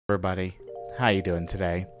Everybody, how you doing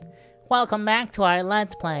today? Welcome back to our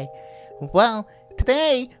Let's Play. Well,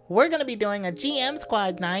 today we're gonna be doing a GM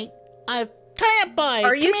Squad night of Turnip Boy.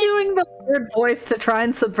 Are you doing the weird voice to try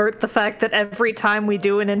and subvert the fact that every time we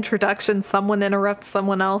do an introduction, someone interrupts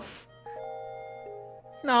someone else?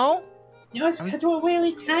 No. No, it's because we're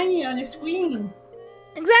really tiny on the screen.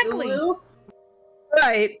 Exactly. Lulu?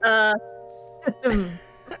 Right,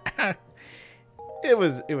 It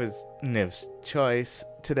was Niv's choice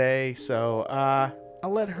today, so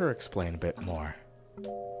I'll let her explain a bit more.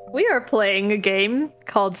 we are playing a game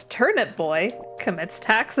called Turnip Boy Commits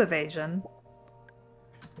Tax Evasion.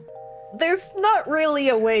 There's not really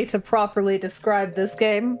a way to properly describe this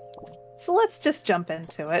game, so let's just jump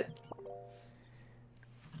into it.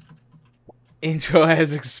 Intro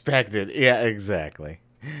as expected. Yeah, exactly.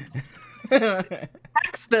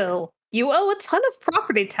 Tax bill. You owe a ton of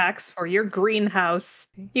property tax for your greenhouse.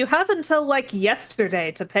 You have until, like,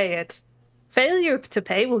 yesterday to pay it. Failure to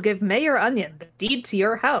pay will give Mayor Onion the deed to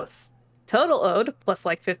your house. Total owed, plus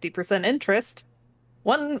like 50% interest,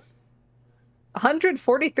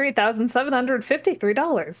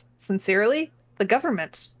 $143,753. Sincerely, the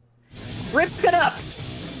government. Rip it up!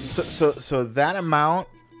 So that amount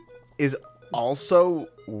is also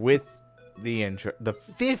with the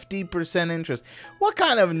 50% interest. What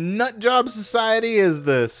kind of nut job society is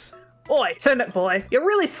this? Boy, Turnip Boy, you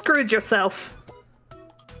really screwed yourself.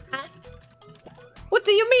 What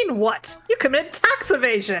do you mean, what? You committed tax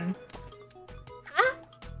evasion! Huh?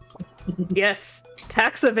 Yes,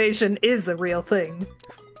 tax evasion is a real thing.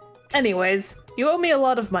 Anyways, you owe me a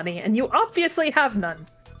lot of money, and you obviously have none,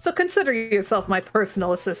 so consider yourself my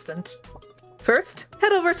personal assistant. First,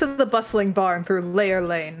 head over to the bustling barn through Layer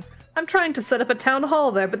Lane. I'm trying to set up a town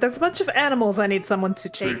hall there, but there's a bunch of animals I need someone to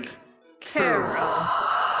take care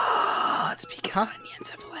of. It's because onions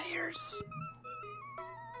have layers.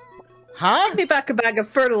 Huh? Give me back a bag of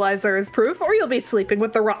fertilizer as proof, or you'll be sleeping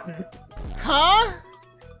with the rotten. Huh?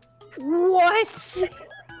 What?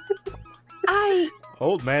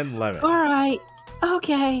 Old man lemon. Alright.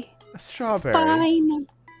 Okay. A strawberry. Fine.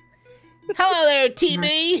 Hello there,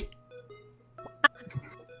 TB.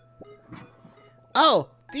 Oh,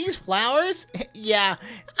 these flowers? Yeah,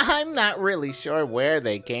 I'm not really sure where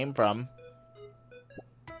they came from.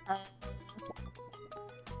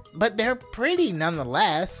 But they're pretty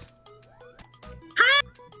nonetheless.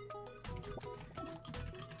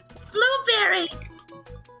 Blueberry!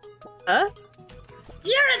 Huh?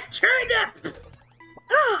 You're a turnip!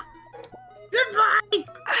 Goodbye!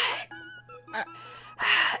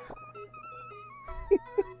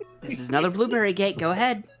 This is another blueberry gate. Go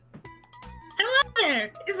ahead. Hello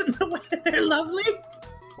there! Isn't the weather lovely?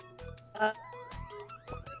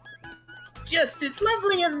 Just as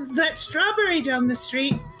lovely as that strawberry down the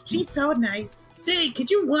street. She's so nice. Say, could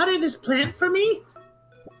you water this plant for me?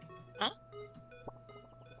 Huh?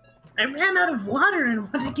 I ran out of water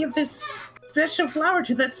and wanted to give this special flower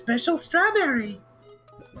to that special strawberry.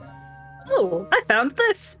 Oh, I found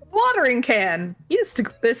this watering can. Used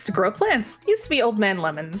this to grow plants. Used to be Old Man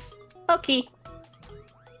Lemon's. Okay.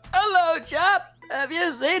 Hello, chap. Have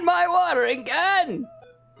you seen my watering can?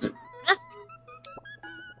 My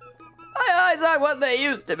eyes aren't what they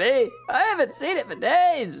used to be. I haven't seen it for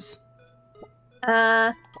days.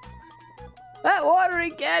 That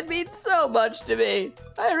watering can means so much to me.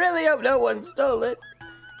 I really hope no one stole it.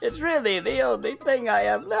 It's really the only thing I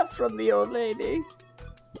have left from the old lady.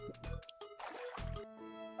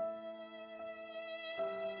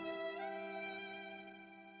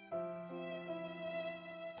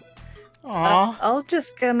 Aw. I'm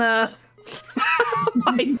just gonna...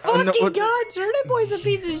 My fucking god, Turnip Boy's a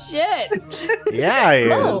piece of shit. Yeah,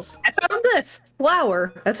 he Oh, is. I found this!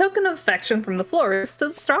 Flower. A token of affection from the florist to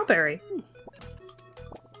the strawberry.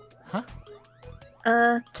 Huh?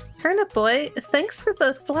 Turnip Boy, thanks for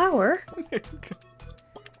the flower.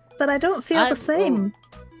 But I don't feel the same.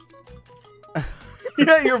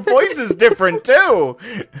 Yeah, your voice is different too.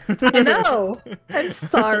 I know! I'm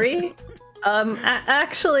sorry.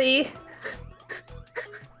 Actually...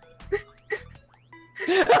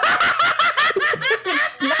 It's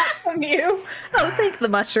not from you. Oh, thank the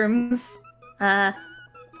mushrooms. The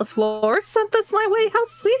florist sent this my way. How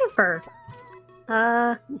sweet of her.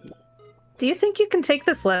 Do you think you can take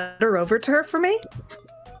this letter over to her for me?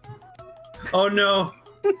 Oh no.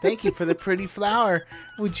 Thank you for the pretty flower.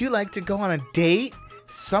 Would you like to go on a date?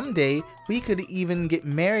 Someday we could even get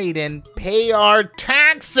married and pay our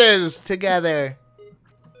taxes together.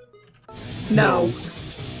 No.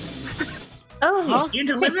 Oh, Huh? You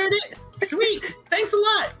delivered it? Sweet! Thanks a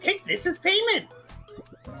lot! Take this as payment!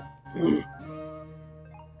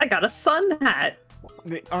 I got a sun hat.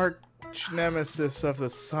 The arch nemesis of the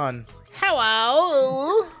sun.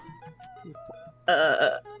 Hello.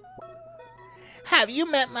 Have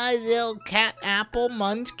you met my little cat apple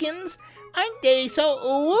munchkins? Aren't they so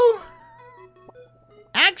ooh?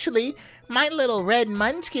 Actually, my little red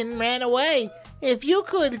munchkin ran away. If you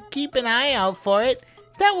could keep an eye out for it,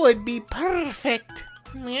 that would be perfect.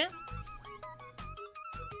 Yeah?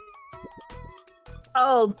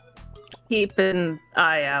 I'll keep an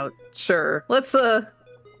eye out. Sure. Let's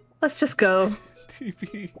just go.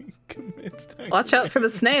 TP commits Watch out for the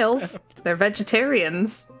snails. They're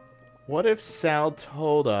vegetarians. What if Sal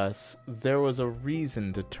told us there was a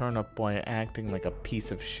reason to Turnip Boy acting like a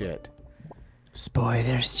piece of shit?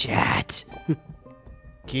 Spoilers, chat.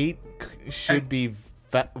 Gate should be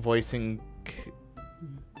voicing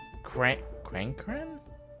Crankren?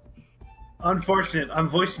 Unfortunate. I'm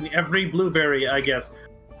voicing every blueberry, I guess.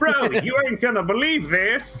 Bro, you ain't gonna believe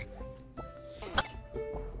this.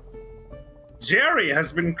 Jerry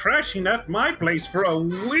has been crashing at my place for a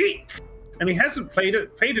week, and he hasn't paid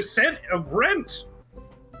a cent of rent.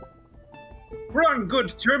 We're on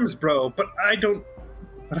good terms, bro, but I don't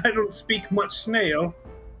speak much snail.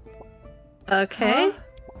 Okay.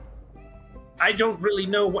 I don't really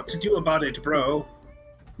know what to do about it, bro.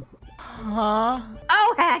 Huh?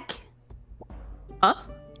 Oh, heck! Huh?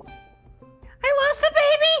 I lost the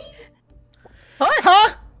baby! What?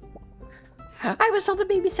 Huh? I was told to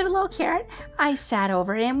babysit a little carrot. I sat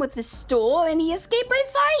over him with the stool and he escaped my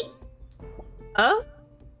sight!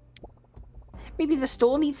 Maybe the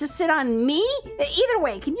stool needs to sit on me? Either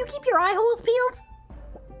way, can you keep your eye holes peeled?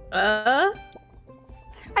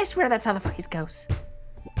 I swear that's how the phrase goes.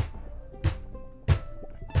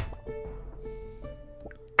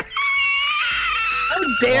 How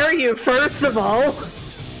dare you, first of all?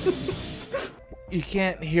 You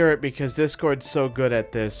can't hear it because Discord's so good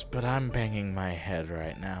at this, but I'm banging my head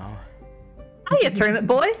right now. Hiya, Turnip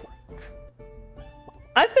Boy.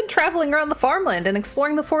 I've been traveling around the farmland and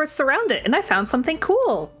exploring the forests around it, and I found something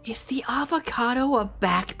cool. Is the avocado a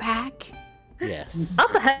backpack? Yes.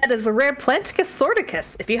 Up ahead is a rare Planticus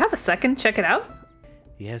sordicus. If you have a second, check it out.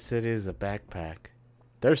 Yes, it is a backpack.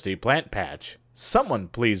 Thirsty plant patch. Someone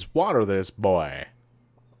please water this boy.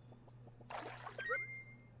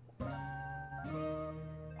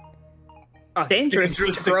 It's dangerous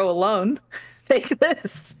to grow alone. Take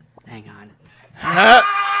this. Hang on. I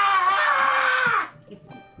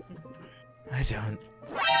don't...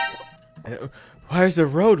 Where's the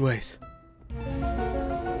roadways?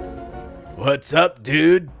 What's up,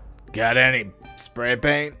 dude? Got any spray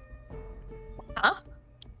paint? Huh?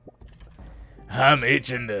 I'm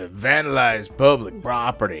itching to vandalize public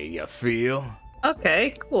property, you feel?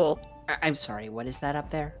 Okay, cool. I'm sorry, what is that up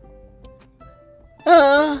there?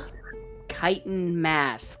 Uh, Chitin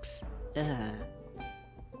masks. Ugh.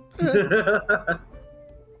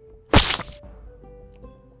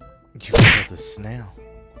 You killed the snail.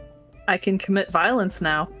 I can commit violence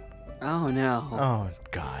now. Oh no. Oh,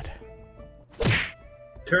 God.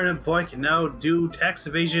 Turnip Boy can now do tax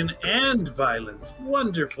evasion and violence.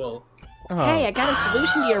 Wonderful. Oh. Hey, I got a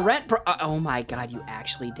solution to your rent oh my god, you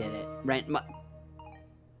actually did it.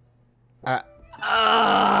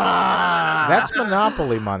 That's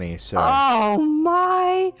Monopoly money, sir. Oh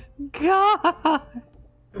my god!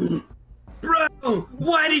 Bro,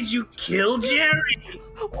 why did you kill Jerry?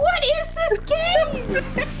 What is this game?